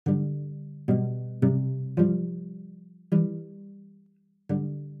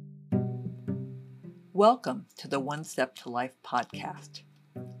Welcome to the One Step to Life podcast,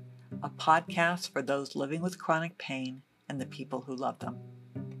 a podcast for those living with chronic pain and the people who love them.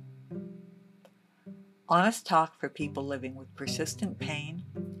 Honest talk for people living with persistent pain,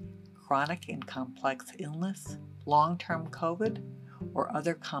 chronic and complex illness, long-term COVID, or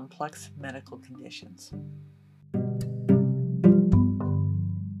other complex medical conditions.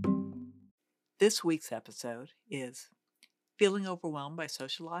 This week's episode is Feeling Overwhelmed by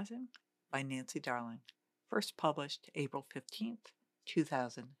Socializing by Nancy Darling, first published April 15th,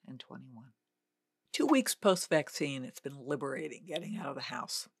 2021. 2 weeks post-vaccine, it's been liberating getting out of the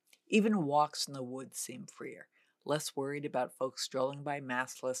house. Even walks in the woods seem freer, less worried about folks strolling by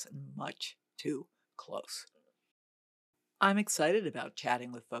maskless and much too close. I'm excited about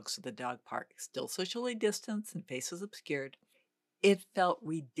chatting with folks at the dog park, still socially distanced and faces obscured. It felt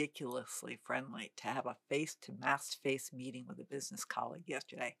ridiculously friendly to have a face-to-face meeting with a business colleague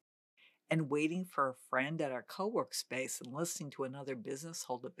yesterday. And waiting for a friend at our co-work space and listening to another business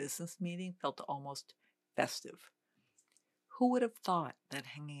hold a business meeting felt almost festive. Who would have thought that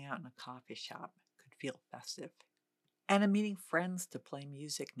hanging out in a coffee shop could feel festive? And I'm meeting friends to play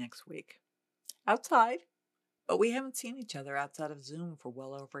music next week. Outside, but we haven't seen each other outside of Zoom for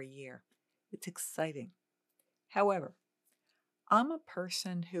well over a year. It's exciting. However, I'm a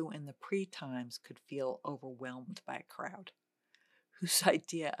person who in the pre-times could feel overwhelmed by a crowd, whose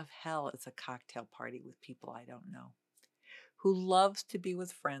idea of hell is a cocktail party with people I don't know, who loves to be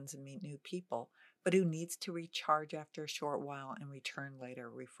with friends and meet new people, but who needs to recharge after a short while and return later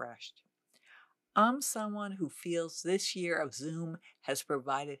refreshed. I'm someone who feels this year of Zoom has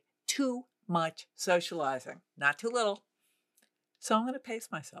provided too much socializing, not too little. So I'm going to pace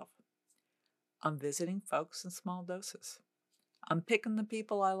myself. I'm visiting folks in small doses. I'm picking the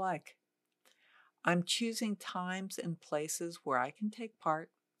people I like. I'm choosing times and places where I can take part,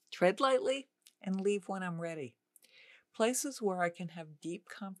 tread lightly, and leave when I'm ready. Places where I can have deep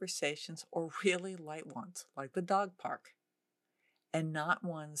conversations or really light ones, like the dog park, and not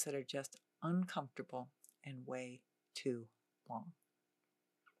ones that are just uncomfortable and way too long.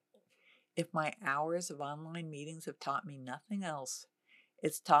 If my hours of online meetings have taught me nothing else,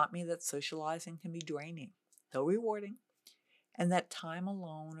 it's taught me that socializing can be draining, though rewarding, and that time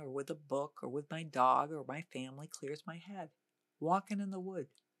alone or with a book or with my dog or my family clears my head. Walking in the wood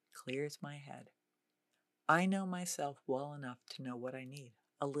clears my head. I know myself well enough to know what I need.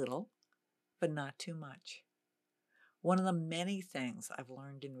 A little, but not too much. One of the many things I've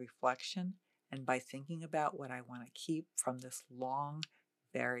learned in reflection and by thinking about what I want to keep from this long,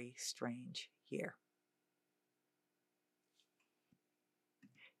 very strange year.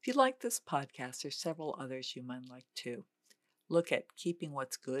 If you like this podcast, there's several others you might like too. Look at keeping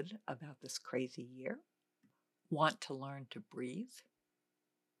what's good about this crazy year. Want to learn to breathe?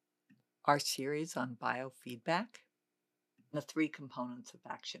 Our series on biofeedback. The 3 components of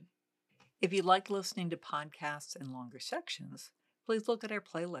action. If you like listening to podcasts in longer sections, please look at our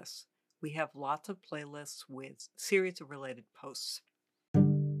playlists. We have lots of playlists with series of related posts.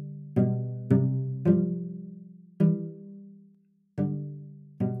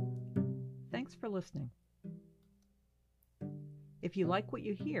 Thanks for listening. If you like what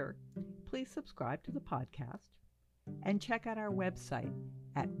you hear, please subscribe to the podcast and check out our website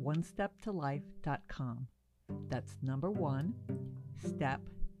at onesteptolife.com. That's number 1, step,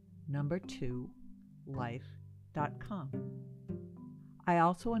 number 2, life.com. I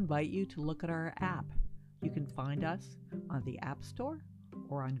also invite you to look at our app. You can find us on the App Store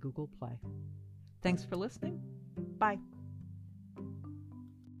or on Google Play. Thanks for listening. Bye.